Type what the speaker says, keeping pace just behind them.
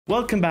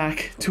Welcome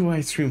back to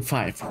Ice Cream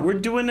 5. We're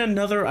doing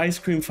another Ice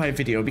Cream 5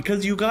 video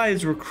because you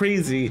guys were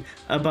crazy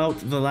about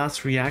the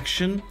last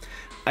reaction.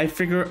 I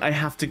figure I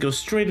have to go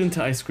straight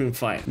into Ice Cream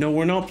 5. No,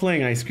 we're not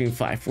playing Ice Cream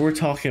 5. We're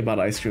talking about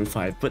Ice Cream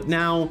 5. But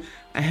now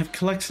I have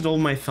collected all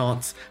my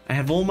thoughts. I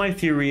have all my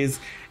theories.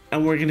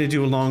 And we're going to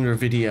do a longer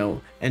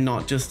video and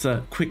not just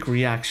a quick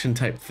reaction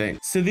type thing.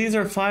 So these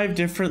are 5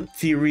 different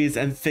theories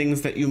and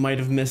things that you might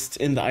have missed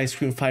in the Ice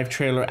Cream 5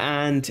 trailer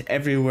and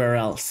everywhere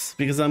else.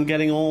 Because I'm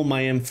getting all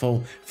my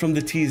info from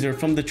the teaser,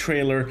 from the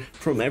trailer,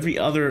 from every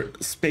other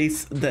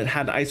space that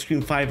had Ice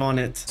Cream 5 on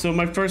it. So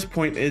my first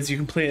point is you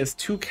can play as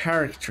 2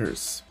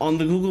 characters. On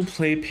the Google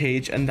Play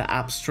page and the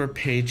App Store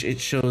page,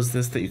 it shows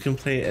this that you can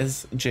play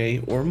as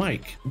Jay or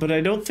Mike. But I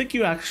don't think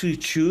you actually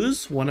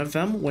choose one of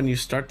them when you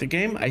start the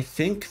game. I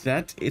think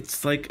that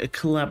it's like a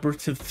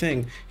collaborative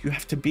thing. You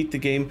have to beat the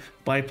game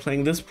by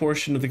playing this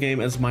portion of the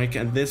game as Mike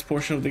and this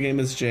portion of the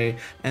game as Jay,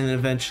 and then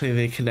eventually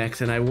they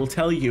connect. And I will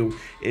tell you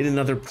in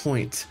another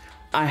point,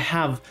 I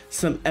have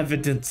some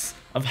evidence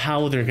of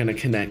how they're going to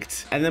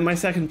connect. And then my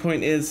second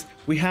point is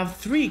we have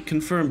 3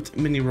 confirmed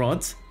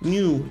mini-rods,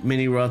 new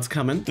mini-rods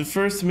coming. The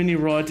first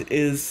mini-rod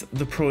is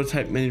the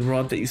prototype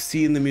mini-rod that you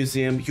see in the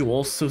museum. You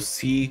also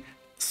see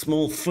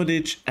small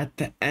footage at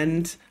the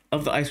end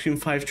of the Ice Cream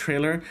 5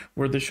 trailer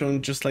where they're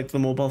showing just like the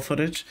mobile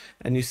footage,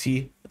 and you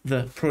see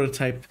the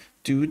prototype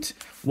dude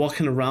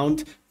walking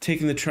around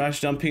taking the trash,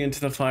 dumping into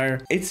the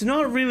fire. It's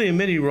not really a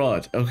mini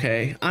rod,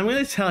 okay? I'm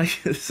gonna tell you,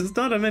 this is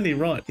not a mini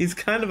rod. He's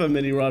kind of a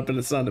mini rod, but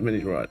it's not a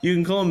mini rod. You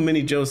can call him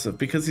Mini Joseph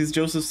because he's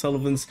Joseph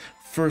Sullivan's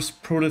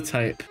first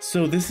prototype.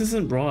 So this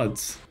isn't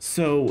rods.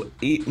 So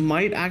it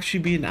might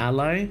actually be an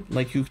ally,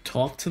 like you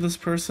talk to this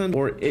person,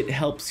 or it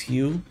helps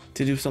you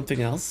to do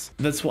something else.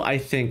 That's what I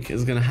think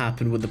is gonna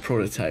happen with the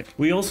prototype.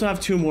 We also have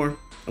 2 more,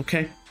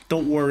 okay?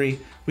 Don't worry.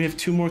 We have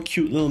 2 more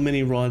cute little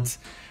mini rods.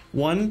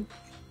 One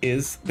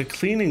is the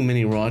cleaning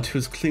mini rod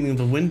who's cleaning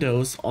the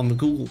windows on the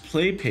Google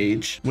Play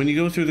page. When you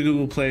go through the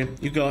Google Play,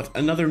 you got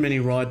another mini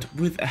rod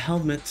with a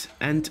helmet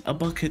and a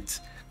bucket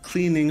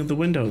cleaning the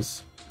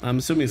windows. I'm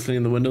assuming he's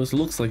cleaning the windows. It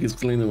looks like he's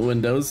cleaning the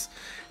windows.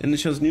 And it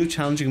shows new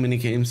challenging mini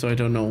games, so I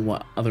don't know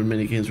what other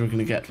mini games we're going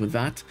to get with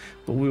that,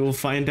 but we will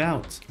find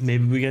out.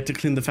 Maybe we get to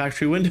clean the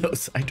factory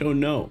windows. I don't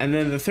know. And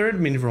then the third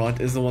mini rod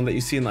is the one that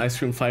you see in the Ice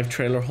Cream 5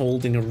 trailer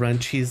holding a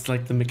wrench. He's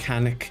like the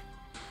mechanic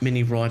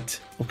mini rod,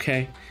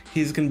 okay?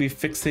 He's going to be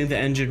fixing the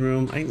engine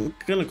room. I'm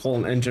going to call it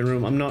an engine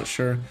room. I'm not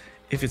sure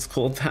if it's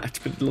called that,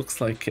 but it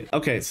looks like it.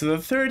 Okay, so the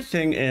third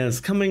thing is,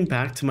 coming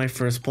back to my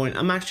first point,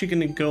 I'm actually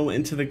going to go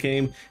into the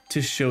game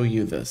to show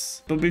you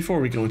this. But before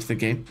we go into the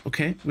game,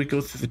 okay, we go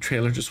through the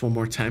trailer just one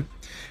more time.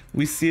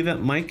 We see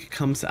that Mike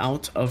comes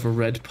out of a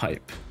red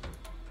pipe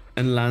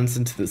and lands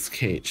into this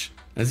cage.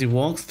 As he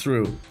walks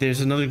through,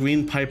 there's another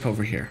green pipe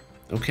over here.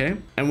 Okay,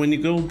 and when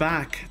you go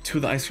back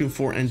to the Ice Cream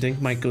 4 ending,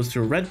 Mike goes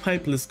through a red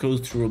pipe, Liz goes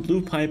through a blue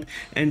pipe,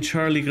 and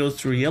Charlie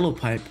goes through a yellow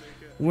pipe.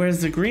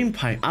 Where's the green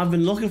pipe? I've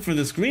been looking for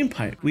this green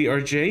pipe. We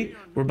are Jay.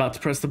 We're about to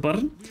press the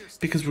button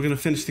because we're going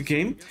to finish the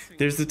game.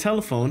 There's the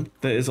telephone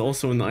that is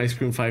also in the Ice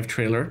Cream 5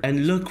 trailer.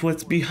 And look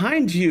what's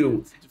behind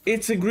you.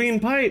 It's a green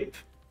pipe.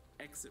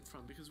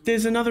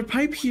 There's another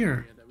pipe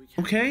here.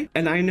 Okay,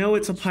 and I know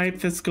it's a pipe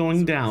that's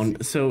going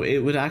down, so it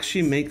would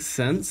actually make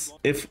sense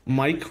if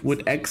Mike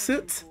would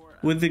exit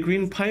with the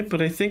green pipe, but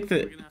I think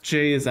that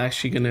Jay is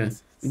actually gonna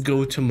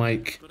go to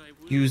Mike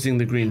using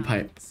the green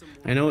pipe.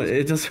 I know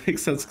it doesn't make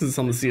sense because it's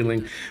on the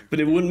ceiling, but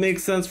it wouldn't make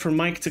sense for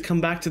Mike to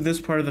come back to this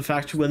part of the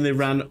factory when they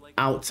ran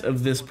out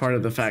of this part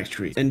of the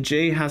factory. And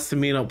Jay has to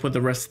meet up with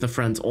the rest of the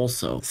friends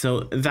also.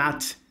 So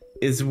that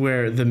is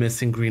where the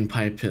missing green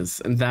pipe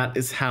is, and that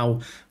is how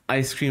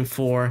Ice Cream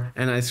 4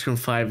 and Ice Cream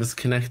 5 is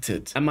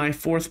connected. And my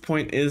fourth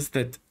point is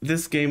that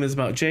this game is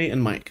about Jay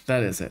and Mike.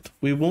 That is it.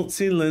 We won't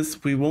see Liz,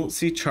 we won't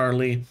see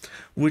Charlie,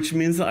 which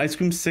means that Ice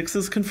Cream 6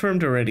 is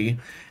confirmed already,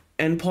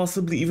 and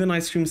possibly even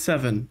Ice Cream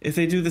 7. If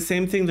they do the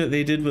same thing that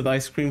they did with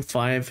Ice Cream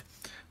 5,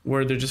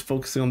 where they're just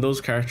focusing on those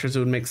characters, it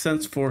would make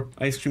sense for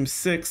Ice Cream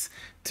 6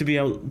 to be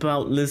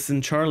about Liz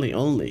and Charlie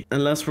only.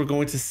 Unless we're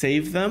going to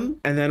save them,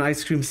 and then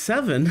Ice Cream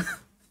 7...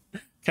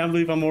 Can't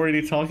believe I'm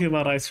already talking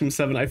about Ice Cream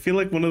 7. I feel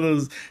like one of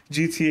those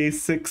GTA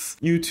 6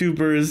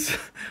 YouTubers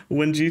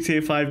when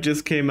GTA 5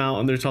 just came out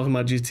and they're talking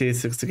about GTA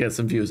 6 to get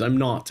some views. I'm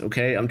not,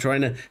 okay? I'm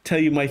trying to tell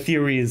you my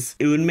theories.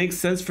 It would make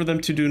sense for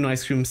them to do an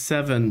Ice Cream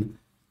 7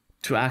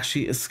 to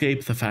actually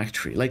escape the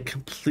factory. Like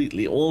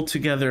completely, all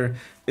together,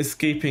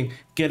 escaping,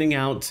 getting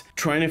out,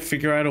 trying to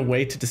figure out a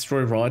way to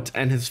destroy Rod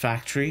and his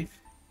factory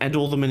and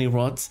all the mini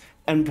rods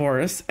and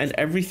Boris, and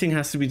everything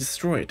has to be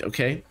destroyed,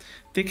 okay?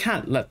 They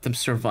can't let them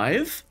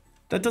survive.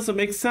 That doesn't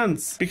make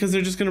sense because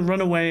they're just going to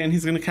run away and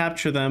he's going to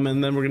capture them,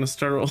 and then we're going to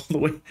start all the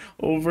way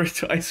over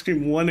to Ice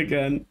Cream 1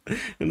 again,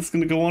 and it's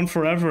going to go on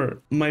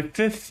forever. My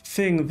fifth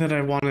thing that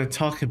I want to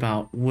talk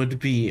about would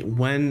be,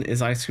 when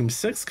is Ice Cream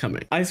 6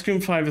 coming? Ice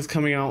Cream 5 is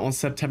coming out on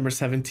September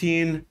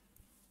 17.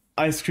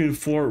 Ice Cream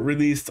 4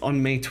 released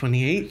on May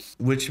 28th,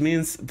 which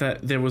means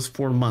that there was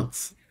 4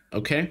 months,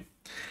 okay?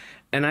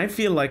 And I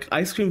feel like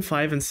Ice Cream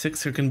 5 and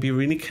 6 are going to be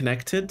really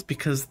connected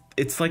because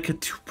it's like a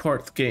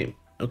 2-part game.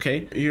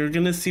 okay? You're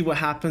gonna see what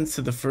happens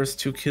to the first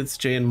two kids,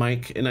 Jay and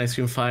Mike, in Ice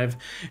Cream 5,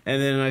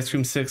 and then in Ice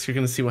Cream 6, you're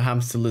gonna see what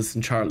happens to Liz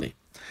and Charlie.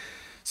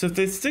 So if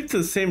they stick to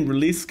the same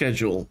release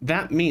schedule,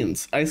 that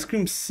means Ice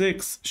Cream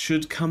 6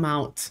 should come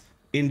out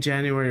in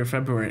January or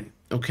February,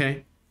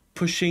 okay?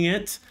 Pushing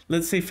it,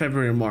 let's say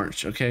February or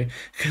March, okay?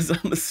 Because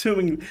I'm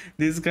assuming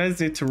these guys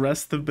need to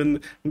rest. They've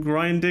been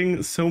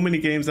grinding so many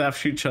games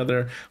after each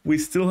other. We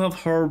still have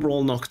Horror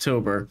Roll in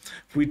October.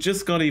 We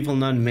just got Evil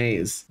Nun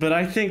Maze. But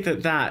I think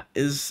that that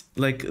is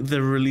like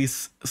the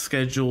release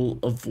schedule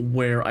of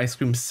where Ice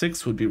Cream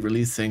 6 would be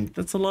releasing.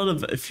 That's a lot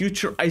of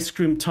future ice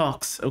cream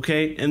talks,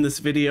 okay, in this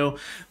video.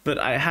 But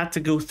I had to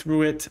go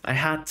through it. I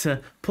had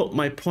to put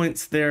my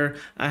points there.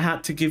 I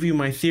had to give you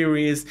my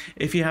theories.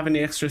 If you have any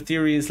extra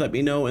theories, let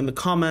me know in the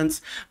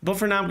comments. But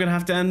for now, I'm gonna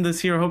have to end this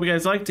here. I hope you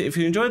guys liked it. If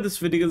you enjoyed this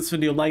video, give this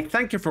video a like.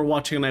 Thank you for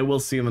watching, and I will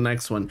see you in the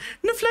next one.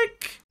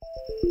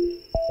 Niflick!